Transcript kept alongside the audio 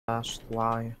crashed.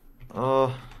 Why?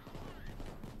 Uh,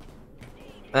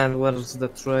 And where's the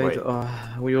trade?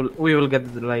 Wait. We will get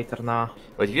it later now.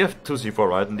 Wait, you have 2c4,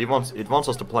 right? And it wants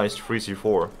us to place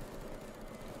 3c4.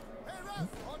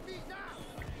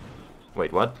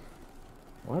 Wait, what?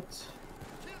 What?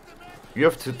 You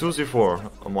have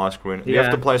 2c4 on my screen. Yeah, You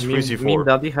have to place 3c4. Me and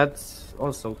Daddy had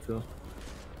also two.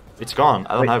 It's gone.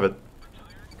 I don't have it.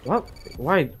 What?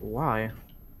 Why? Why?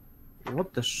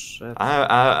 What the shit?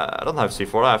 I don't have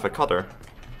c4. I have a cutter.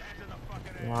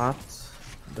 What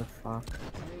the fuck?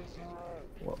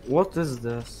 What is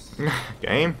this?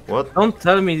 Game? What? Don't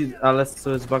tell me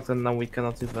Alessio is bugged and now we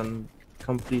cannot even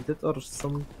complete it or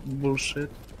some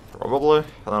bullshit. Probably.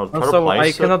 I don't know. Try to Also, I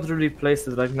place it. cannot really place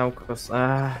it right now because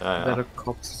yeah. there are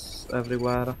cops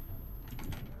everywhere.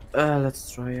 Let's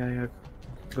try. Yeah,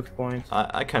 good point.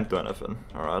 I can't do anything.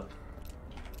 Alright.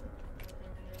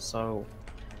 So,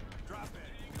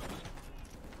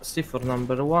 C4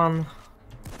 number 1,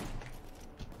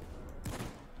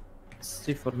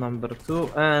 C4 number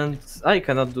 2, and I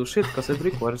cannot do shit because it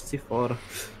requires C4.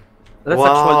 Let's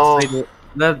Wow. actually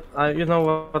trade. You know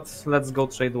what? Let's go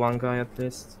trade one guy at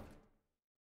least.